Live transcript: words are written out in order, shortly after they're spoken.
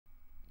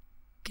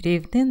Good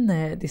evening,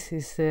 this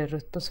is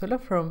Ruth Bosola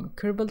from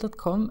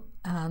Curbal.com,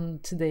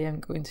 and today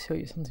I'm going to show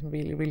you something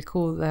really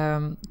cool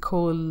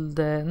called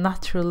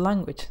natural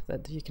language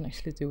that you can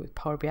actually do with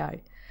Power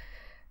BI.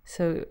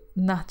 So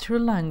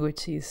natural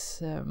language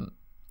is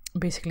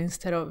basically,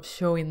 instead of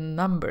showing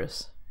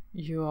numbers,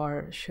 you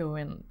are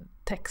showing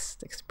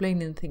text,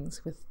 explaining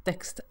things with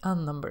text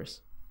and numbers.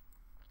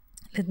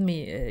 Let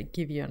me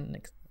give you an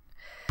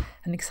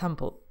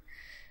example.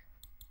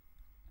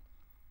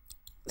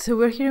 So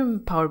we're here in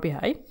Power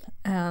BI,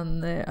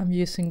 and I'm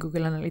using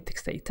Google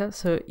Analytics data.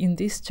 So in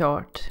this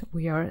chart,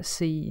 we are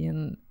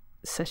seeing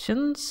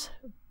sessions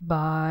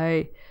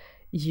by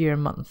year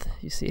month.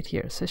 You see it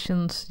here,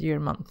 sessions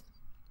year month.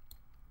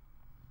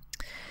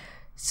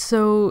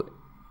 So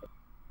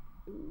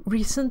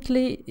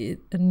recently,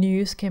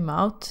 news came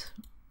out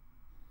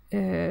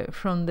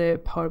from the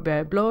Power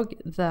BI blog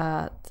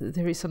that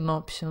there is an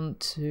option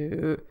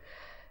to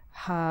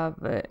have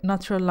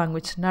natural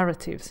language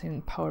narratives in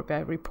Power BI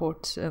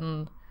reports,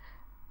 and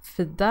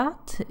for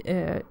that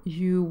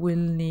you will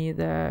need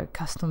a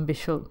custom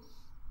visual,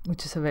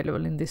 which is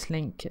available in this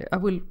link. I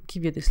will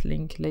give you this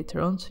link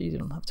later on so you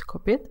don't have to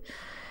copy it,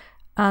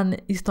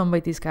 and it's done by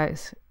these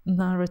guys,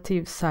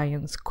 Narrative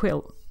Science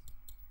Quill.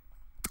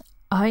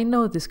 I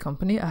know this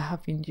company. I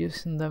have been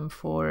using them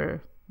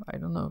for, I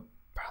don't know,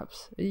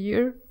 perhaps a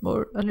year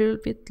or a little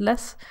bit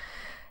less,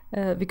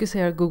 because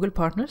they are Google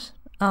partners.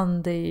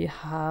 And they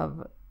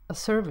have a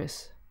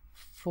service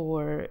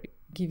for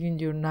giving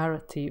you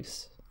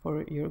narratives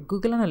for your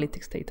Google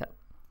Analytics data.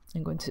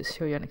 I'm going to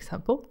show you an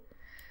example.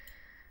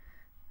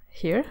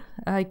 Here,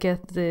 I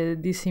get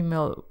this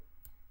email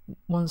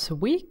once a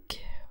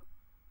week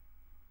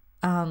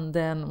and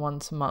then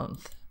once a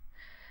month.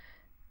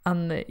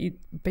 And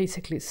it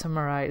basically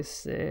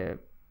summarizes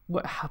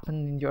what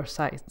happened in your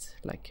site,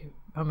 like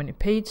how many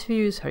page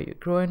views, are you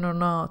growing or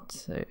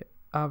not,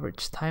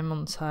 average time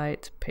on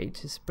site,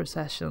 pages per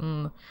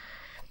session.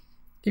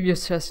 If your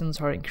sessions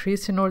are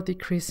increasing or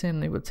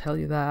decreasing, it will tell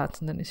you that,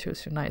 and then it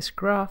shows you a nice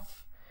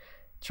graph,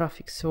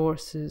 traffic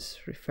sources,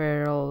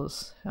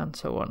 referrals, and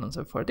so on and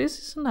so forth. This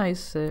is a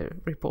nice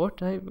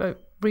report. I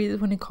read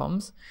it when it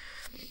comes.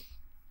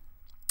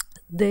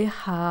 They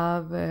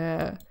have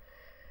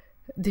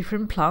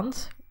different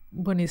plans.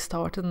 When it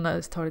started and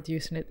I started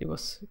using it, it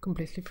was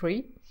completely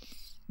free.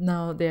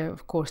 Now they're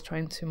of course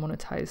trying to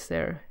monetize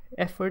their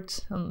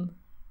efforts and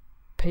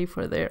pay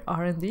for their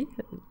R&D.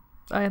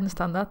 I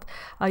understand that.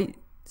 I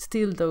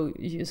still though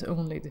use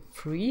only the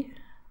free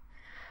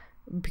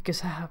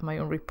because I have my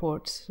own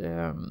reports,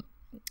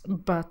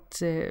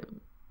 but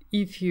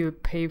if you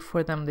pay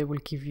for them, they will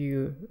give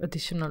you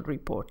additional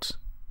reports.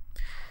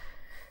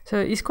 So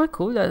it's quite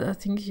cool. I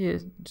think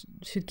you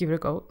should give it a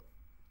go,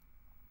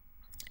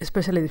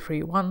 especially the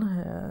free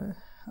one.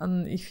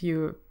 And if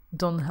you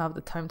don't have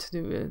the time to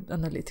do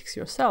analytics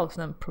yourself,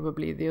 then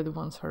probably the other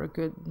ones are a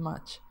good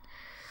match.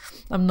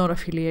 I'm not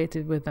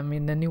affiliated with them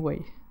in any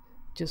way,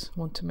 just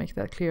want to make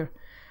that clear.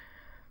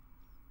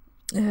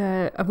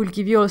 I will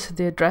give you also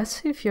the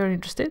address if you're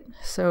interested.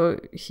 So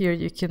here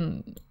you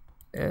can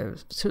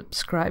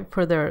subscribe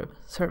for their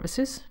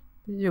services.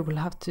 You will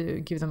have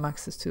to give them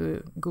access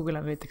to Google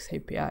Analytics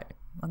API,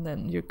 and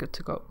then you're good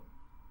to go.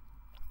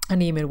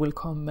 An email will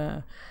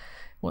come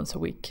once a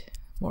week,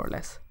 more or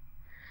less.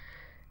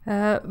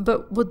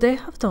 But what they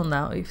have done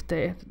now, if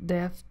they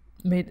have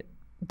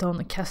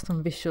done a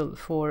custom visual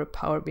for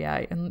Power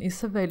BI, and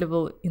it's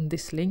available in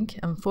this link.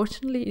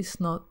 Unfortunately, it's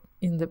not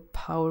in the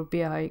Power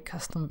BI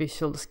custom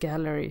visuals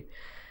gallery.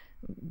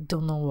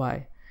 Don't know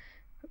why.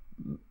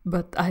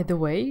 But either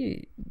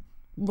way,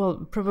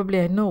 well,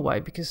 probably I know why,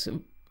 because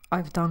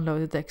I've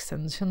downloaded the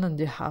extension and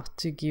you have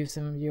to give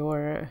them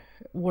your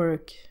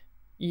work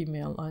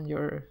email and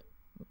your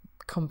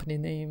company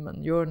name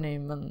and your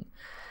name and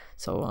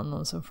so on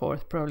and so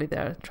forth. Probably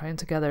they're trying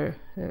to gather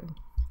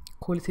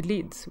quality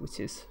leads, which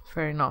is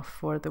fair enough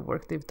for the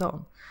work they've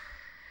done.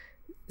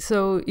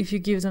 So if you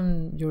give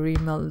them your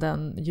email,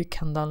 then you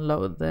can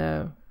download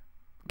the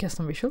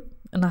custom visual,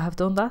 and I have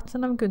done that,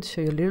 and I'm going to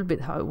show you a little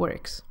bit how it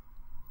works.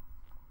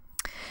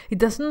 It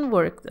doesn't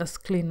work as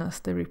clean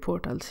as the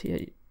report I'll show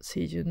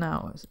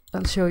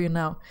you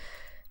now.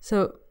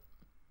 So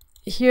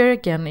here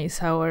again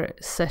is our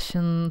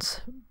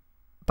sessions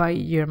by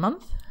year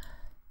month.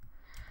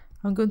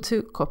 I'm going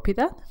to copy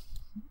that,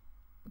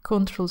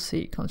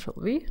 Ctrl+C,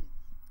 Ctrl+V,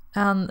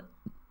 and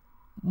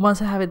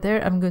once I have it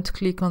there, I'm going to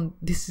click on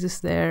this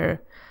is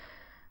their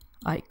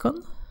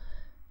icon,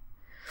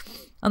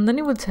 and then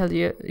it will tell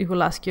you, it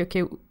will ask you,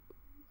 okay,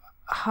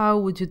 how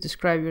would you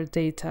describe your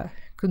data?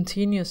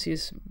 Continuous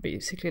is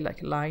basically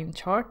like a line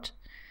chart,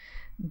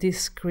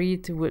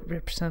 discrete would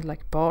represent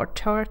like bar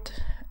chart,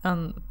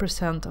 and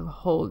percent of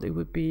whole, it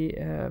would be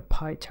a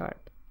pie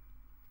chart.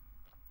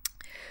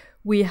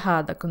 We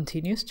had a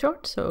continuous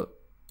chart, so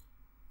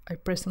I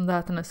press on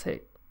that and I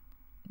say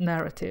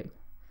narrative.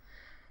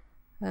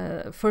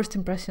 First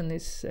impression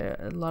is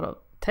a lot of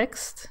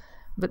text,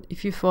 but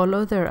if you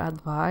follow their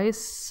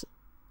advice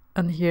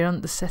and here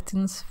on the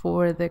settings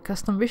for the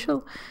custom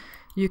visual,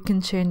 you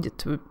can change it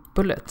to a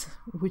bullet,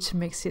 which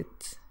makes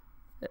it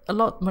a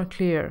lot more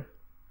clear.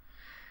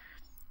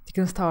 You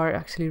can start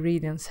actually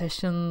reading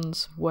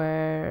sessions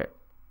where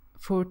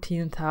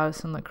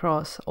 14,000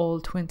 across all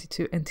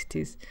 22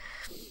 entities,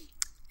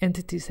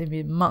 I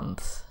mean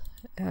months.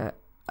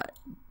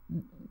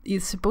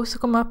 It's supposed to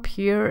come up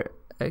here,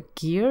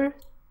 gear,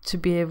 to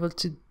be able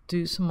to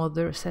do some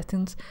other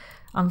settings.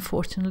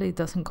 Unfortunately, it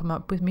doesn't come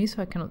up with me,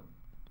 so I cannot,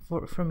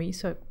 for me,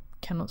 so I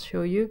cannot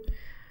show you.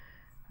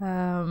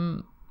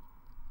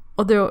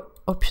 Other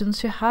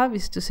options you have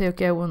is to say,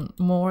 okay, I want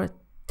more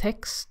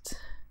text,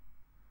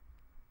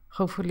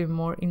 hopefully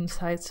more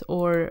insights,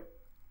 or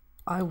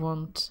I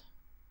want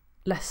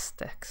less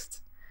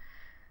text.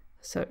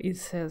 So it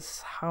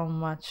says how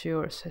much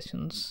your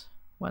sessions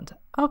went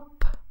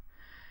up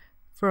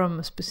from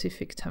a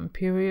specific time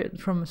period,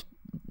 from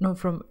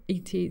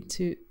 80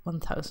 to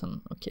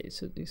 1000. Okay,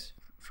 so this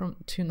from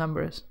 2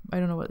 numbers. I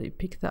don't know why they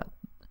picked that.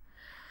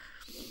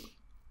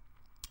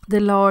 The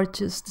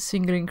largest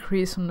single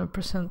increase on a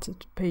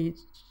percentage page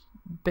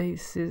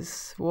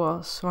basis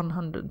was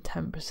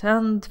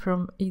 110%,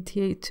 from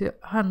 88 to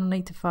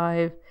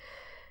 185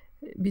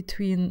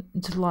 between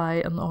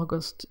July and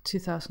August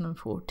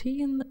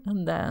 2014,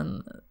 and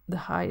then the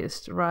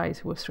highest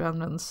rise was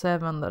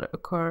 307 that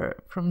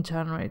occurred from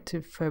January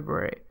to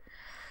February.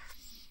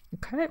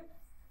 Okay,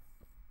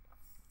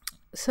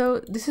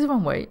 so this is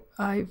one way.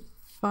 I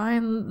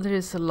find there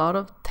is a lot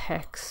of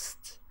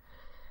text,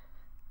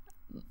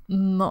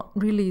 not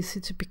really easy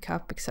to pick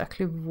up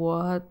exactly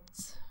what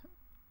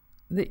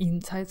the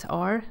insights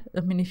are.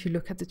 I mean, if you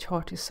look at the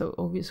chart, it's so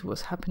obvious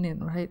what's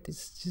happening, right?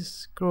 It's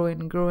just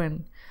growing.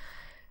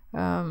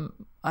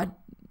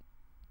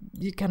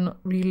 You cannot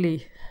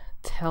really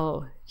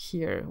tell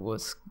here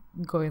what's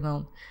going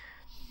on.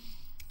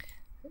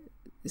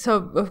 So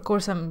of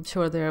course I'm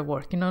sure they're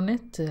working on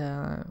it,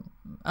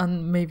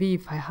 and maybe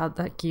if I had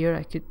that gear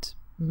I could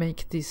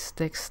make this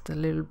text a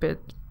little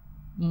bit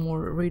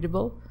more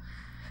readable.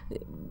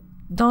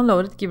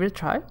 Download it, give it a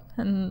try,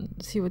 and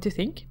see what you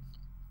think.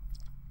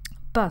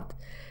 But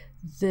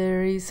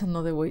there is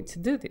another way to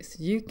do this.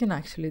 You can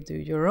actually do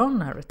your own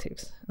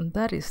narratives, and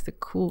that is the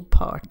cool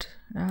part.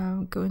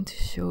 I'm going to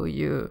show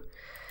you.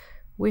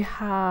 We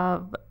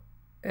have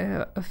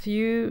a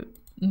few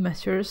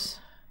measures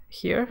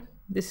here.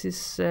 This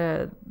is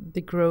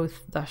the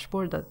growth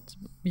dashboard that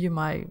you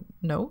might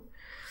know,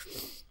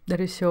 that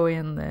is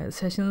showing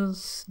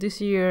sessions this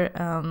year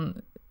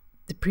and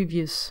the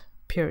previous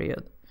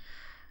period,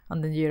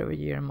 and then year over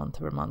year,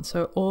 month over month.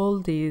 So all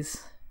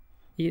these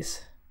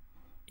is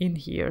in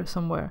here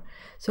somewhere.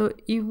 So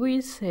if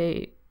we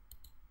say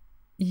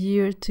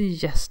year to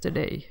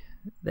yesterday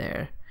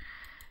there,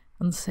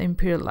 and same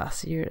period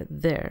last year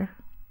there,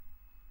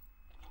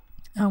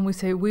 and we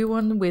say we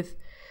want with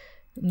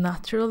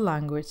natural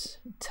language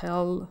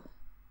tell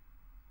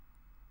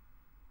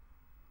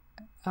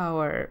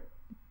our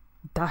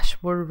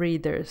dashboard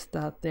readers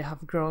that they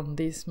have grown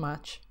this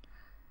much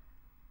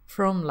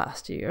from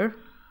last year,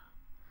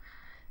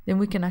 then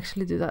we can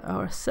actually do that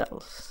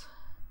ourselves.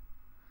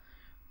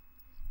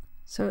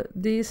 So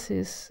this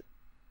is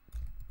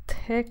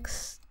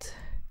text.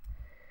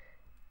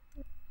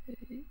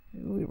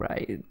 We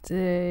write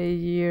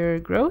year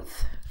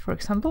growth, for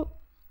example.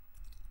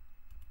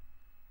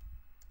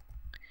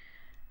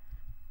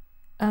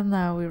 And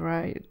now we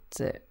write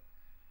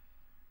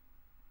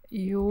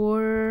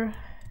your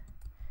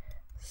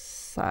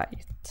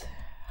site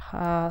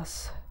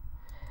has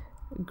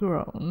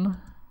grown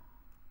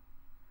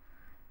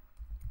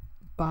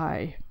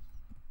by,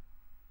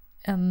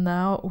 and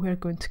now we're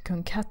going to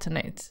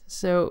concatenate.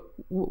 So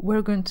what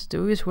we're going to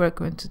do is we're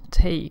going to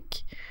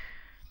take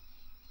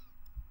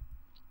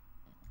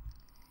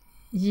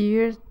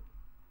year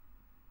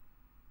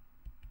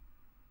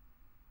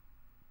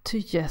to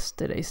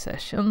yesterday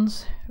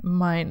sessions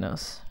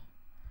minus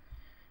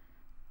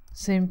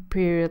same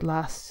period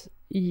last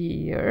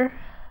year.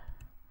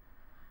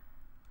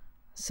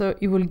 So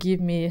it will give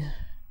me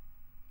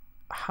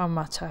how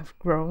much I've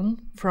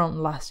grown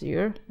from last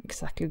year,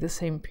 exactly the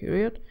same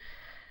period.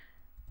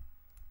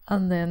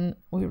 And then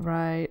we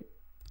write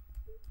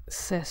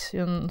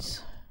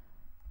sessions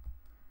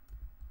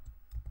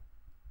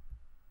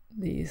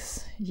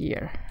this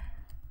year.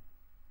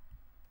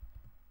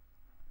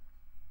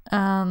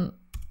 And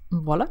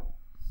voila.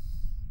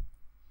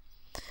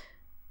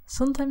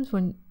 Sometimes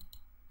when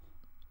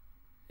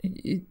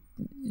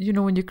you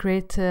know, when you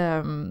create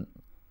a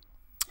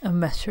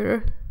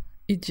measure,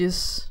 it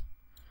just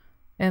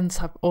ends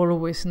up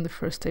always in the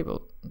first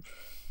table.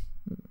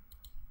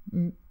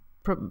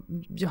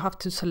 You have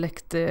to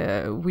select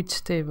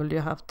which table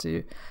you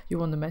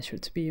want the measure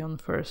to be on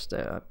first.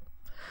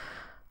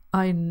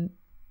 I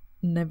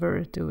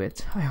never do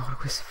it. I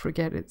always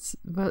forget it.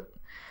 But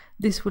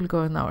this will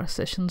go in our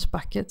sessions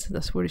bucket.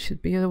 That's where it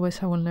should be. Otherwise,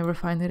 I will never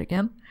find it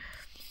again.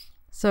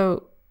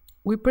 So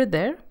we put it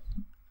there,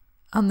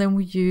 and then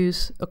we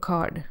use a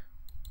card.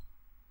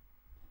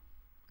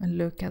 And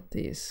look at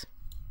this.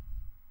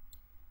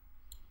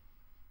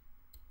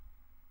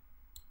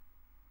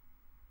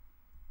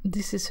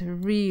 this is a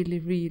really,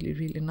 really,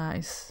 really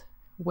nice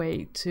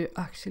way to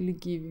actually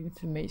give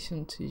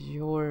information to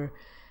your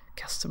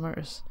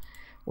customers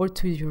or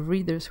to your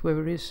readers,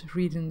 whoever is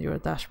reading your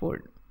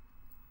dashboard.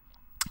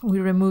 We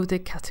remove the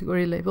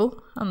category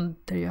label, and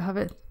there you have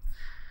it.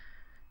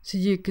 So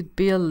you could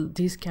build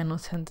these kind of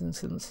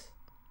sentences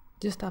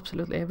just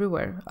absolutely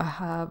everywhere. I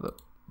have,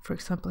 for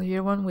example,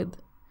 here one with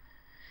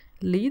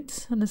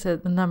leads, and I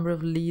said the number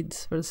of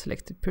leads for the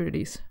selected period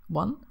is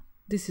 1.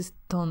 This is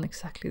done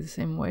exactly the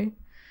same way.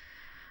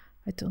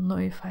 I don't know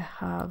if I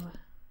have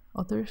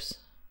others.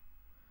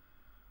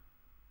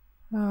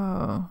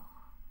 Oh,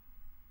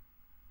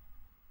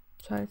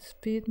 site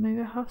speed,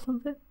 maybe I have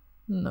something?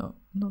 No,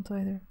 not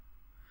either.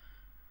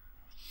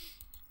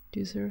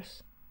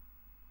 Users,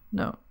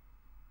 no,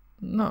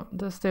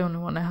 that's the only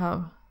one I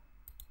have.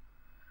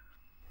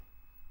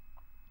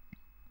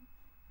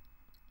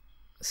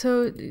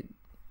 So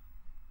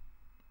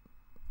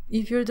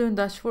if you're doing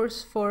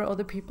dashboards for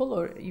other people,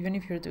 or even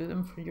if you're doing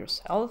them for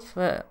yourself,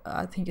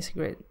 I think it's a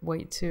great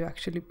way to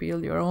actually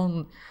build your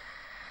own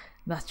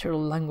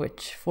natural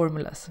language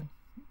formulas.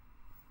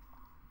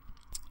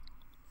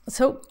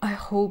 So I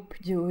hope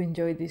you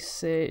enjoyed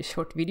this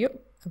short video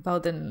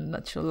about the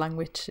natural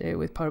language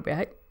with Power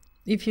BI.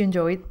 If you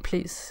enjoy it,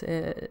 please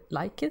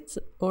like it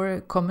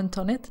or comment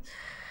on it.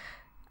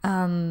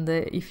 And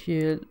if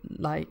you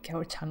like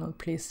our channel,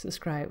 please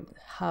subscribe.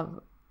 Have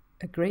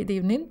a great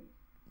evening.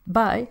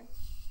 Bye.